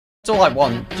That's all I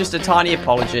want, just a tiny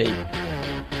apology,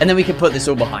 and then we can put this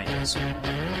all behind us.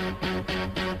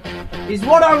 Is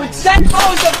what I would say.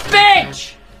 Oh, it's a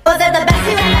bitch! Was it the best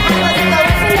you ever had? Was it the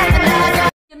worst you ever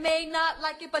had? You may not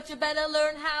like it, but you better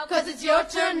learn how, 'cause it's your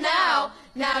turn now.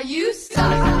 Now you suck.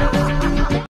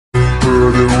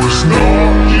 But it was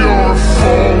not your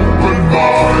fault but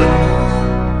mine,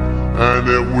 and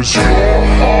it was your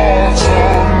heart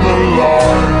on the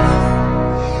line.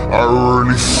 I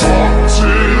really fucked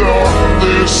it up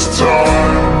this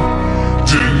time,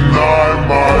 didn't I,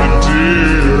 my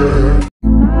dear?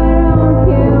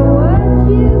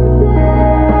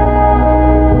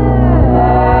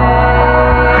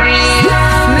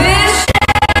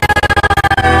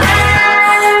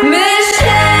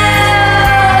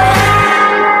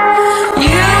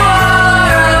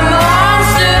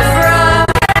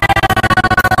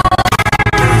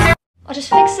 I'll just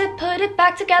fix it, put it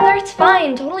back together, it's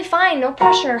fine, totally fine, no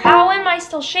pressure. How am I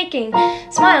still shaking?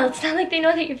 Smile, it's not like they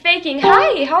know that you're faking.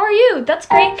 Hi, how are you? That's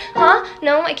great, huh?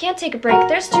 No, I can't take a break,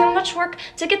 there's too much work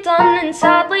to get done, and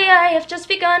sadly I have just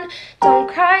begun. Don't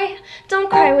cry,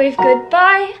 wave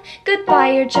goodbye.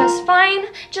 Goodbye, you're just fine,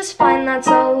 that's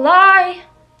a lie.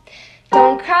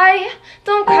 Don't cry,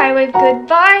 wave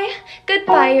goodbye.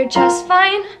 Goodbye, you're just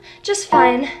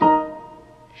fine,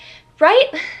 right?